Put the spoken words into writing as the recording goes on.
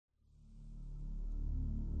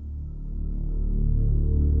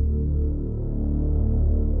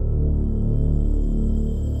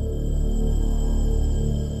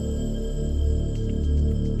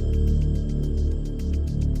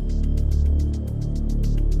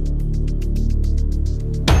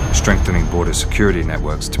Strengthening border security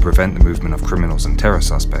networks to prevent the movement of criminals and terror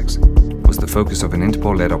suspects was the focus of an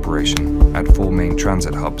Interpol-led operation at 4 main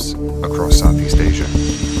transit hubs across Southeast Asia.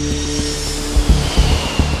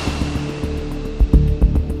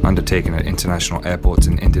 Undertaken at international airports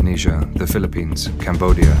in Indonesia, the Philippines,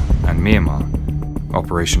 Cambodia, and Myanmar,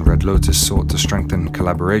 Operation Red Lotus sought to strengthen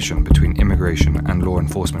collaboration between immigration and law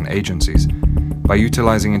enforcement agencies by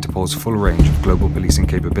utilizing Interpol's full range of global policing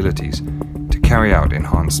capabilities to carry out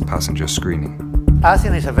enhanced passenger screening.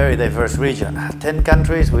 ASEAN is a very diverse region, 10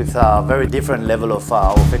 countries with a very different level of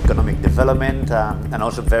economic development and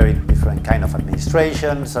also very different kind of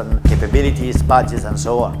administrations and capabilities, budgets and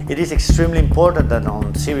so on. It is extremely important that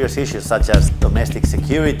on serious issues such as domestic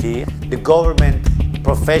security, the government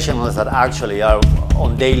professionals that actually are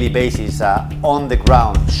on daily basis on the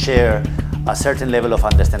ground share a certain level of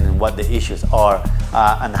understanding what the issues are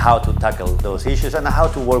and how to tackle those issues and how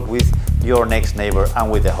to work with your next neighbor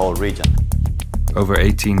and with the whole region. Over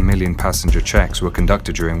 18 million passenger checks were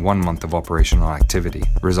conducted during 1 month of operational activity,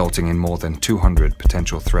 resulting in more than 200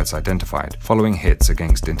 potential threats identified following hits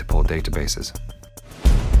against Interpol databases.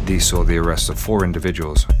 These saw the arrest of 4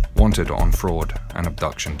 individuals wanted on fraud and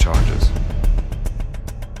abduction charges.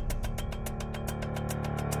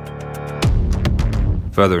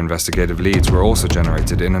 Further investigative leads were also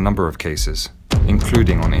generated in a number of cases,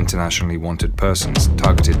 including on internationally wanted persons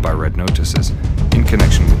targeted by red notices in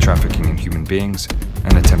connection with trafficking in human beings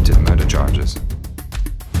and attempted murder charges.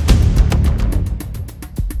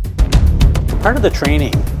 Part of the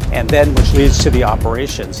training, and then which leads to the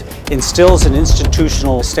operations, instills an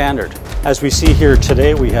institutional standard. As we see here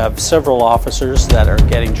today, we have several officers that are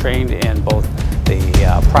getting trained in both the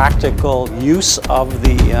practical use of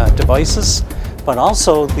the devices, but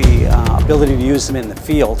also the ability to use them in the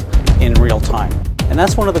field in real time. And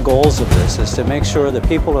that's one of the goals of this, is to make sure that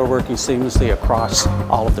people are working seamlessly across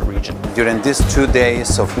all of the region. During these 2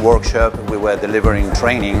 days of workshop, we were delivering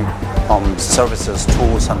training on services,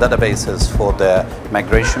 tools and databases for the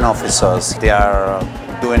migration officers. They are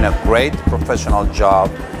doing a great professional job,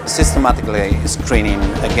 systematically screening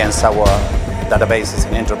against our databases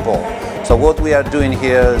in Interpol. So what we are doing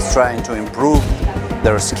here is trying to improve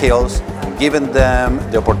their skills, giving them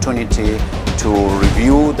the opportunity to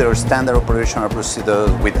review their standard operational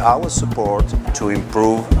procedures with our support to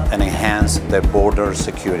improve and enhance their border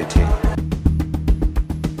security.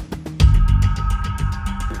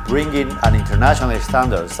 Bringing an international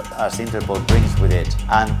standards as Interpol brings with it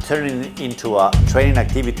and turning it into a training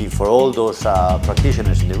activity for all those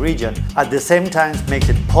practitioners in the region, at the same time makes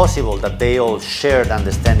it possible that they all share the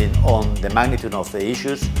understanding on the magnitude of the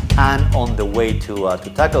issues and on the way to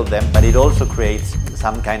tackle them, but it also creates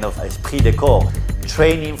some kind of esprit de corps.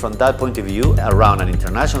 Training from that point of view around an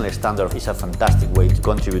international standard is a fantastic way to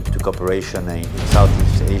contribute to cooperation in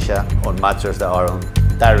Southeast Asia on matters that are on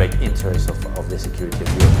direct interest of the security of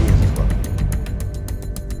Europeans as well.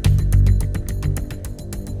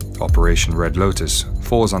 Operation Red Lotus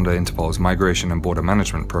falls under Interpol's Migration and Border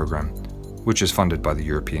Management Program, which is funded by the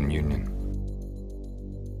European Union.